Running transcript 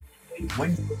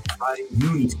Wednesday, Friday,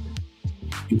 Uni.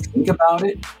 You think about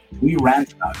it, we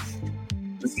rant about it.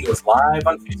 Let's see us live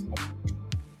on Facebook.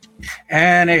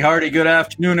 And a hearty good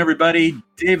afternoon, everybody.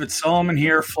 David Solomon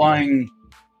here, flying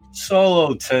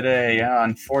solo today.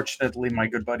 Unfortunately, my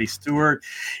good buddy Stuart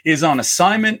is on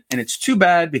assignment, and it's too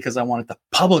bad because I wanted to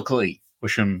publicly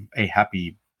wish him a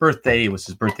happy birthday. It was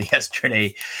his birthday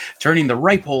yesterday, turning the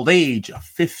ripe old age of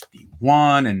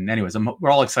 51. And anyways, we're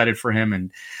all excited for him,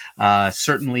 and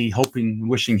certainly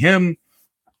wishing him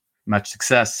much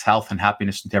success, health, and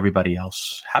happiness, and to everybody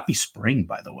else. Happy spring,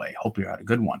 by the way. Hope you had a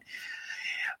good one.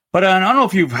 But I don't know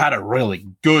if you've had a really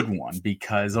good one,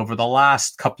 because over the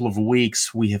last couple of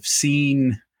weeks, we have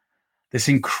seen this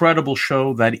incredible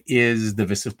show that is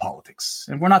Divisive Politics.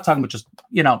 And we're not talking about just,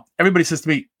 everybody says to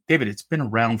me, David, it's been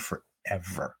around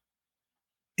forever.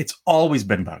 It's always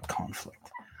been about conflict.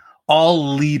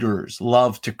 All leaders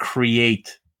love to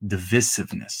create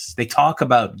divisiveness. They talk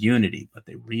about unity, but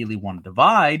they really want to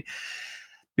divide.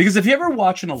 Because if you ever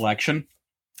watch an election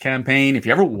campaign, if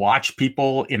you ever watch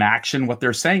people in action, what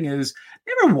they're saying is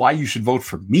never why you should vote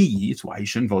for me, it's why you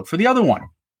shouldn't vote for the other one.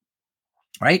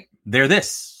 Right? They're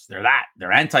this, they're that,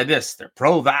 they're anti this, they're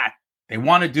pro that. They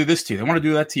want to do this to you, they want to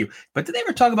do that to you. But did they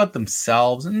ever talk about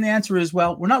themselves? And the answer is,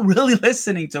 well, we're not really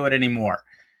listening to it anymore.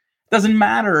 Doesn't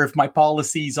matter if my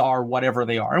policies are whatever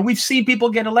they are. And we've seen people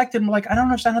get elected, and we're like, I don't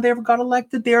understand how they ever got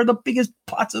elected. They're the biggest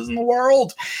putzes in the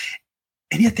world.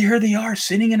 And yet there they are,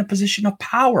 sitting in a position of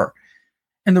power.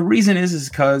 And the reason is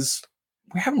because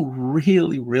we haven't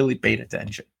really paid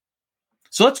attention.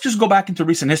 So let's just go back into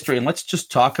recent history, and let's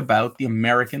just talk about the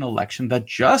American election that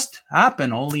just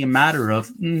happened, only a matter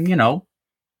of,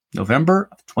 November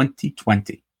of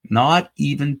 2020, not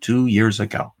even 2 years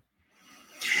ago.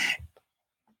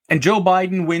 And Joe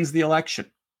Biden wins the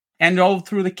election. And all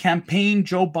through the campaign,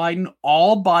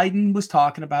 all Biden was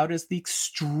talking about is the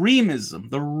extremism,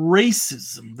 the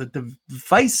racism, the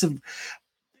divisive,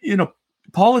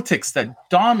 politics that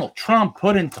Donald Trump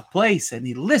put into place. And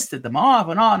he listed them off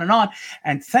and on and on.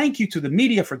 And thank you to the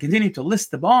media for continuing to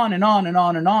list them on and on and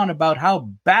on and on about how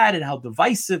bad and how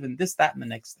divisive and this, that, and the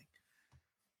next thing.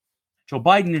 Joe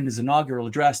Biden in his inaugural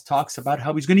address talks about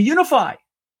how he's going to unify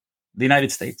the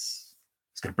United States.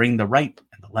 He's going to bring the right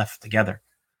and the left together.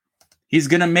 He's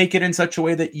going to make it in such a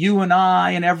way that you and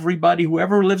I and everybody,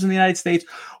 whoever lives in the United States,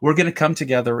 we're going to come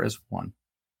together as one.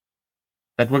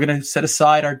 That we're going to set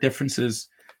aside our differences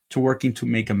to working to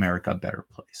make America a better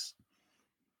place.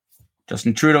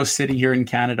 Justin Trudeau's sitting here in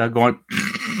Canada going,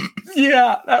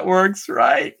 yeah, that works,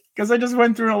 right? Because I just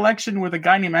went through an election with a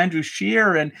guy named Andrew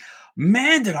Scheer, and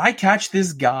man, did I catch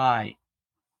this guy.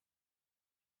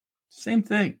 Same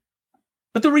thing.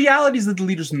 But the reality is that the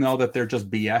leaders know that they're just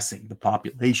BSing the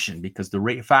population, because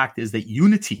the fact is that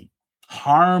unity,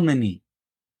 harmony,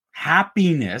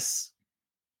 happiness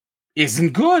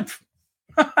isn't good.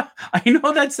 I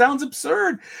know that sounds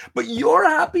absurd, but your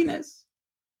happiness,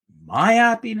 my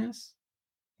happiness,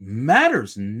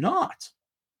 matters not.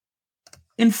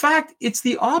 In fact, it's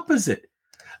the opposite.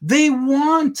 They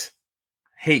want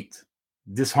hate,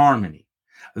 disharmony.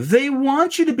 They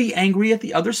want you to be angry at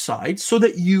the other side so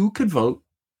that you could vote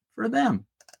for them.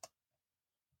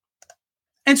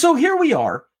 And so here we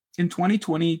are in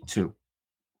 2022.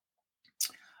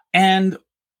 And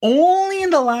only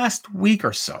in the last week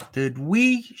or so did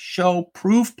we show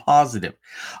proof positive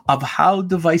of how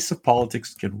divisive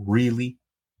politics can really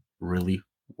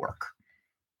work.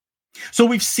 So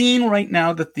we've seen right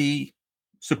now that the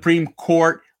Supreme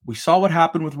Court, we saw what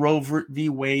happened with Roe v.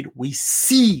 Wade. We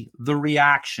see the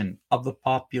reaction of the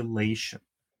population.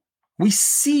 We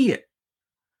see it.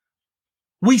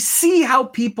 We see how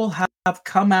people have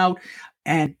come out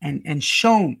and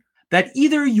shown that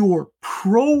either you're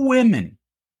pro-women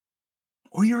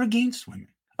or you're against women.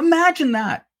 Imagine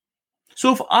that.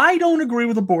 So if I don't agree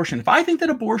with abortion, if I think that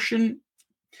abortion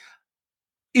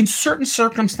in certain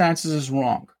circumstances is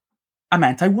wrong, I'm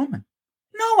anti-woman.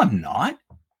 No, I'm not.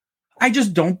 I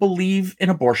just don't believe in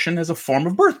abortion as a form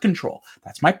of birth control.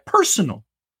 That's my personal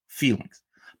feelings.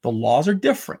 The laws are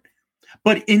different.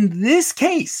 But in this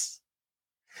case,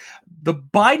 the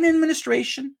Biden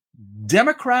administration,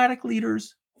 Democratic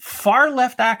leaders,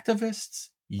 far-left activists,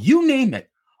 you name it,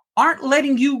 aren't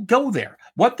letting you go there.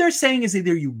 What they're saying is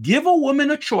either you give a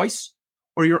woman a choice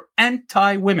or you're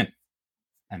anti-women.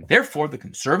 And therefore, the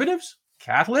conservatives,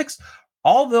 Catholics,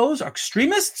 all those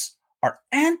extremists are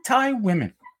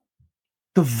anti-women.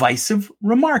 Divisive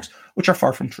remarks, which are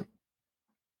far from true.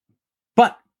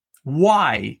 But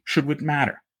why should it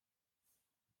matter?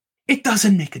 It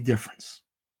doesn't make a difference.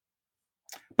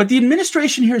 But the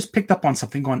administration here has picked up on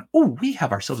something going, oh, we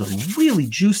have ourselves a really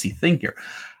juicy thing here.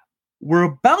 we're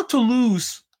about to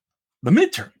lose the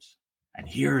midterms. And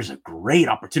here's a great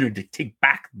opportunity to take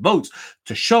back votes,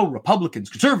 to show Republicans,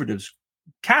 conservatives,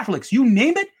 Catholics, you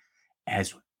name it,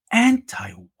 as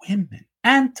anti-women,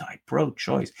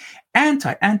 anti-pro-choice,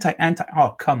 anti.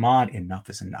 Oh, come on, enough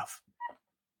is enough.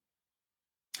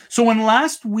 So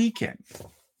last week,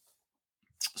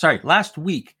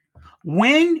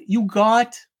 when you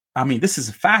got, this is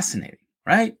fascinating,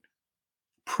 right?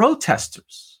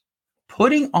 Protesters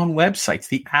putting on websites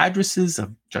the addresses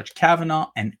of Judge Kavanaugh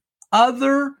and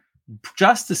other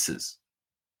justices.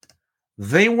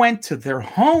 They went to their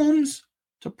homes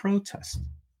to protest.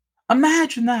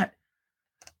 Imagine that.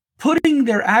 Putting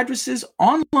their addresses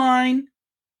online,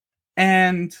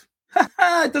 and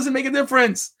it doesn't make a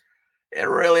difference. It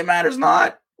really matters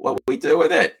not what we do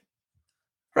with it.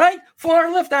 Right?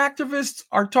 Far left activists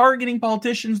are targeting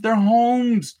politicians, their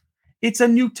homes. It's a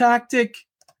new tactic.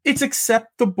 It's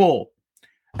acceptable.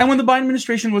 And when the Biden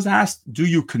administration was asked, do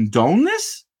you condone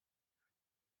this?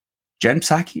 Jen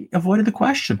Psaki avoided the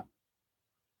question.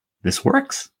 This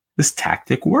works. This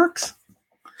tactic works.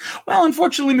 Well,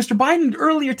 unfortunately, Mr. Biden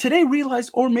earlier today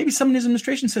realized, or maybe someone in his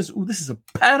administration says, oh, this is a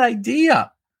bad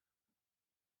idea.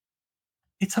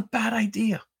 It's a bad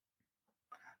idea.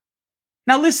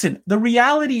 Now, listen, the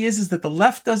reality is that the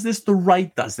left does this, the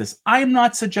right does this. I am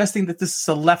not suggesting that this is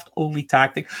a left-only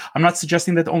tactic. I'm not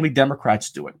suggesting that only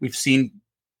Democrats do it. We see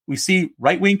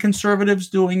right-wing conservatives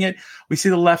doing it. We see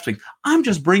the left wing. I'm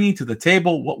just bringing to the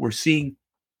table what we're seeing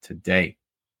today.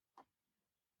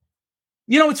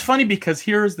 You know, it's funny because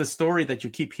here's the story that you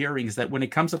keep hearing is that when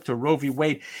it comes up to Roe v.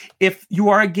 Wade, if you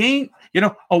are against,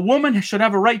 a woman should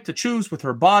have a right to choose with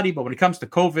her body, but when it comes to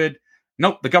COVID,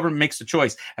 nope, the government makes the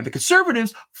choice. And the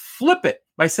conservatives flip it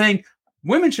by saying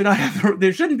women should not have,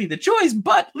 there shouldn't be the choice,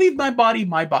 but leave my body,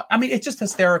 my body. It's just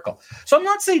hysterical. So I'm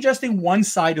not suggesting one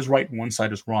side is right and one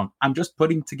side is wrong. I'm just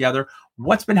putting together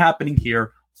what's been happening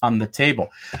here on the table.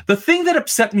 The thing that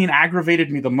upset me and aggravated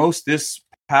me the most this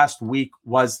past week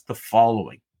was the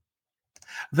following: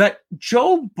 that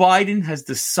Joe Biden has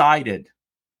decided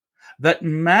that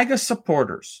MAGA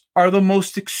supporters are the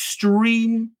most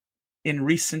extreme in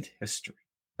recent history.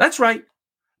 That's right.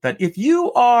 That if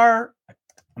you are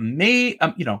a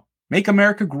Make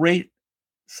America Great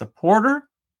supporter,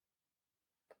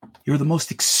 you're the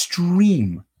most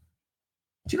extreme.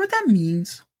 Do you know what that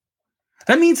means?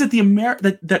 That means that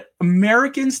that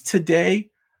Americans today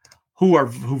who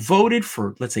voted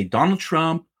for, let's say, Donald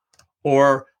Trump,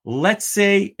 or let's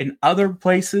say in other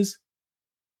places,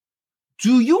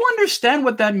 do you understand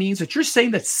what that means? That you're saying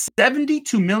that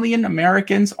 72 million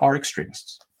Americans are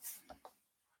extremists?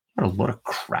 What a load of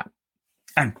crap.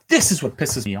 And this is what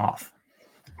pisses me off.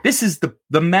 This is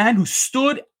the man who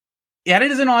stood at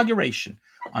his inauguration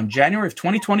on January of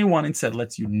 2021 and said,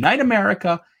 let's unite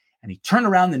America. And he turned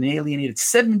around and alienated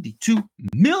 72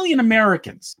 million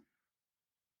Americans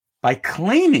by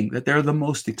claiming that they're the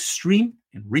most extreme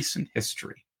in recent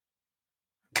history.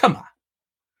 Come on.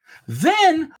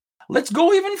 Then let's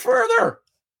go even further.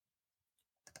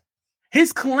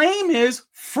 His claim is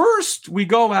first we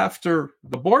go after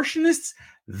the abortionists,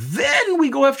 then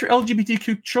we go after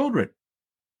LGBTQ children,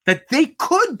 that they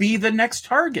could be the next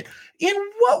target. In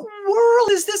what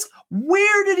world is this?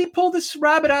 Where did he pull this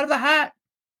rabbit out of the hat?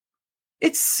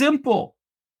 It's simple.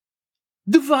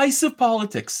 Divisive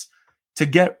politics to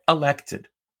get elected.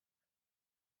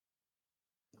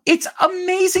 It's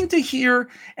amazing to hear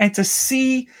and to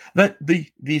see that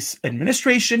this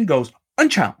administration goes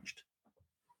unchallenged.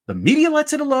 The media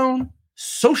lets it alone.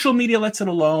 Social media lets it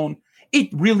alone. It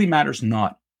really matters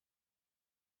not.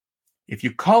 If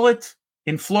you call it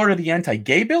in Florida the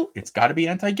anti-gay bill, it's got to be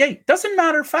anti-gay. Doesn't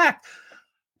matter fact.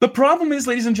 The problem is,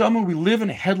 ladies and gentlemen, we live in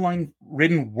a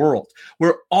headline-ridden world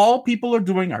where all people are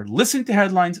doing are listening to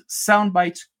headlines, sound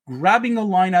bites, grabbing a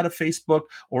line out of Facebook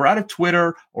or out of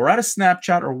Twitter or out of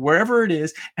Snapchat or wherever it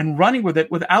is and running with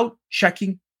it without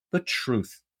checking the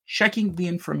truth, checking the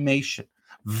information,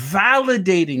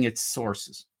 validating its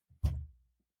sources.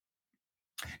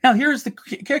 Now, here's the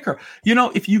kicker.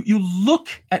 If you look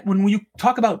at when we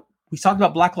talk about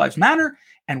Black Lives Matter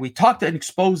and we talked and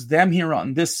exposed them here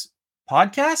on this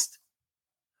podcast,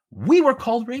 we were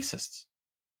called racists.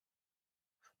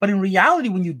 But in reality,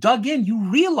 when you dug in, you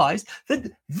realized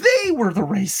that they were the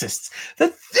racists,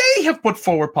 that they have put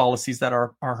forward policies that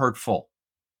are hurtful.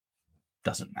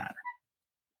 Doesn't matter.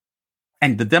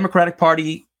 And the Democratic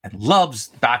Party loves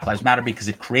Black Lives Matter because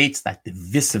it creates that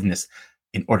divisiveness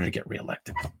in order to get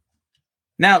reelected.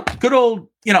 Now, good old,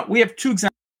 we have two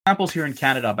examples here in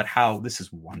Canada about how this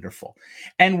is wonderful.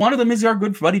 And one of them is our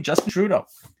good buddy, Justin Trudeau.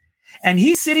 And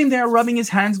he's sitting there rubbing his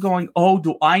hands going, oh,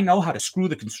 do I know how to screw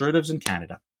the conservatives in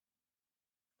Canada?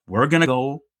 We're going to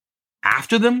go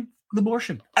after them with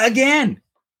abortion again.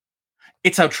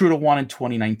 It's how Trudeau won in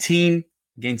 2019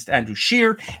 against Andrew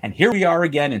Scheer. And here we are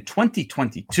again in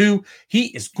 2022. He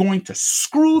is going to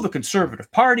screw the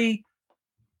Conservative Party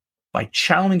by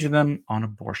challenging them on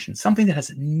abortion, something that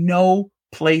has no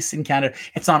place in Canada.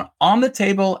 It's on the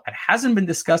table. It hasn't been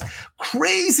discussed.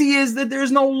 Crazy is that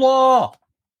there's no law.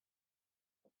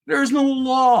 There's no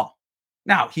law.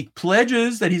 Now, he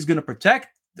pledges that he's going to protect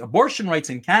abortion rights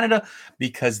in Canada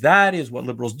because that is what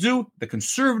liberals do. The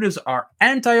Conservatives are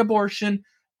anti-abortion,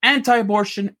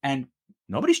 and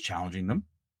nobody's challenging them.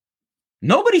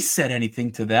 Nobody said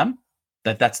anything to them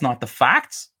that's not the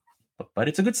facts, but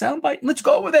it's a good soundbite. Let's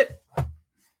go with it.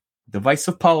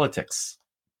 Divisive politics.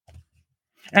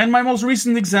 And my most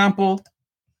recent example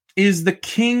is the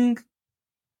king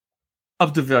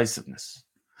of divisiveness.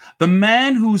 The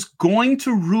man who's going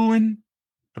to ruin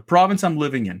the province I'm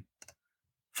living in,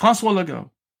 François Legault.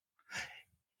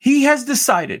 He has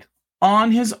decided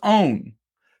on his own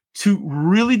to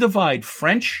really divide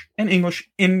French and English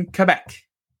in Quebec.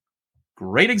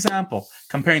 Great example,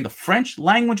 comparing the French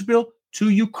language bill to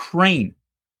Ukraine,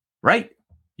 right?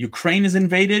 Ukraine is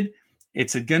invaded.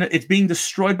 It's being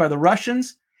destroyed by the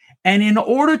Russians. And in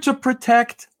order to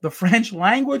protect the French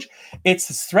language,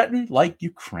 it's threatened like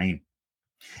Ukraine.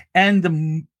 And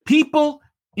the people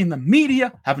in the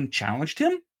media haven't challenged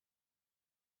him.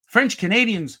 French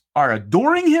Canadians are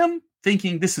adoring him,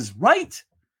 thinking this is right.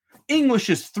 English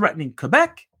is threatening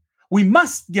Quebec. We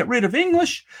must get rid of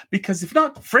English because if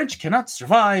not, French cannot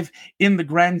survive in the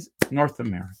grand North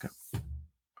America.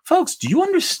 Folks, do you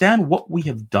understand what we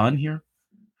have done here?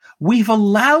 We've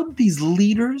allowed these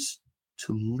leaders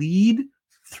to lead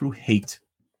through hate.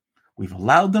 We've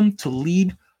allowed them to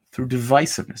lead through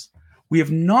divisiveness. We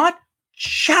have not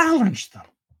challenged them.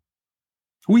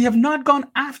 We have not gone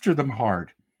after them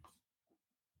hard.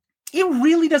 It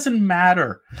really doesn't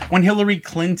matter when Hillary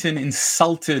Clinton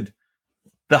insulted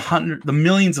the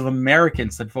millions of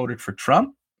Americans that voted for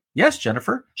Trump. Yes,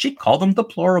 Jennifer, she called them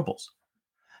deplorables.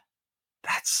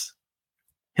 That's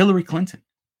Hillary Clinton.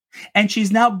 And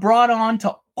she's now brought on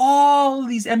to all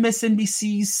these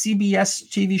MSNBC, CBS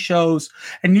TV shows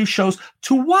and news shows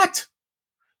to what?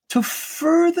 To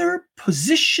further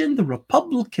position the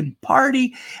Republican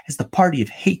Party as the party of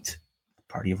hate, the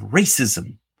party of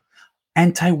racism,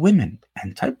 anti-women,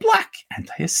 anti-Black,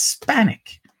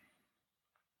 anti-Hispanic.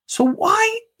 So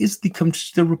why is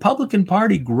the Republican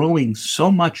Party growing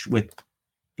so much with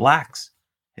Blacks,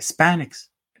 Hispanics,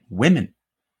 women?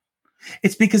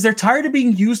 It's because they're tired of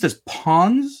being used as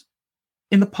pawns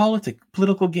in the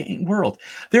political game world.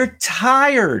 They're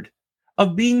tired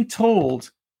of being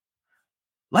told,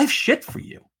 life's shit for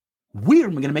you. We're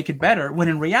going to make it better, when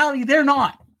in reality, they're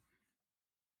not.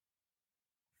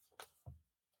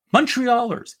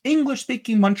 Montrealers,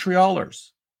 English-speaking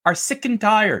Montrealers, are sick and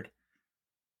tired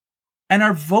and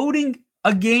are voting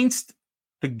against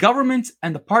the governments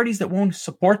and the parties that won't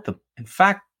support them. In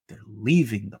fact, they're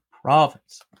leaving the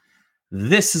province.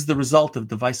 This is the result of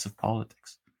divisive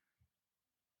politics.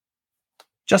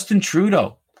 Justin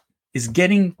Trudeau is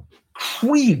getting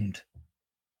creamed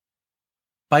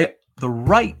by the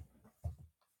right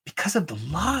because of the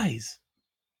lies.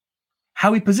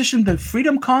 How he positioned the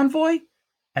Freedom Convoy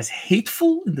as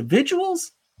hateful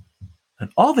individuals,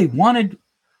 and all they wanted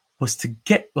was to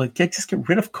get rid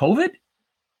of COVID.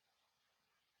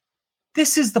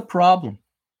 This is the problem.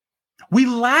 We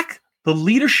lack the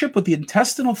leadership with the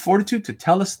intestinal fortitude to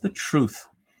tell us the truth.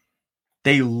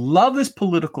 They love this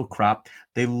political crap.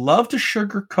 They love to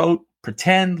sugarcoat,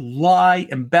 pretend, lie,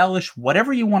 embellish,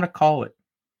 whatever you want to call it.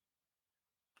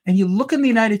 And you look in the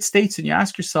United States and you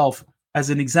ask yourself, as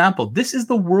an example, this is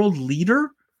the world leader.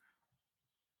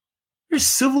 There's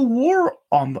civil war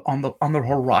on the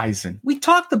horizon. We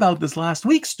talked about this last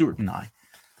week, Stuart and I.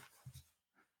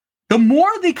 The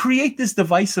more they create this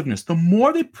divisiveness, the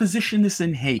more they position this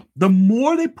in hate, the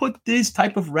more they put this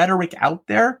type of rhetoric out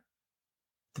there,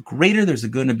 the greater there's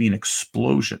going to be an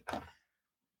explosion.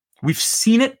 We've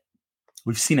seen it.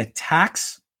 We've seen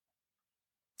attacks.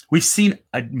 We've seen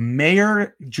a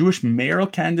Jewish mayoral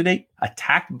candidate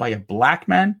attacked by a Black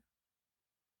man.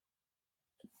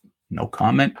 No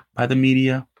comment by the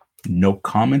media. No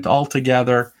comment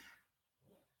altogether.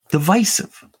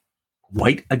 Divisive.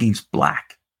 White against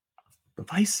Black.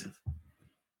 Divisive.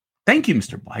 Thank you,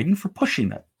 Mr. Biden, for pushing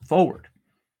that forward.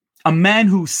 A man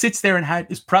who sits there and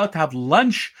is proud to have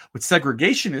lunch with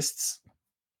segregationists,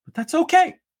 but that's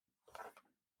okay.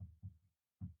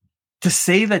 To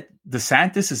say that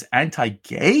DeSantis is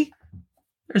anti-gay,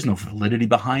 There's no validity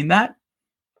behind that.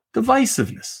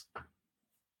 Divisiveness.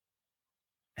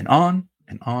 And on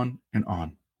and on and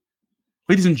on.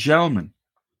 Ladies and gentlemen,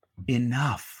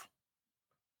 enough.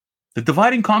 The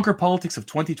divide and conquer politics of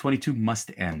 2022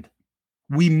 must end.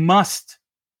 We must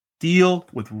deal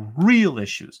with real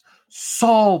issues,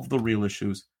 solve the real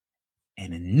issues,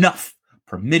 and enough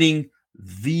permitting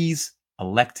these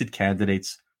elected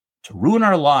candidates to ruin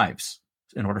our lives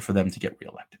in order for them to get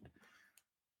reelected.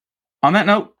 On that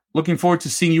note, looking forward to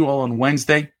seeing you all on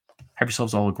Wednesday. Have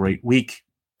yourselves all a great week.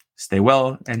 Stay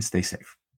well and stay safe.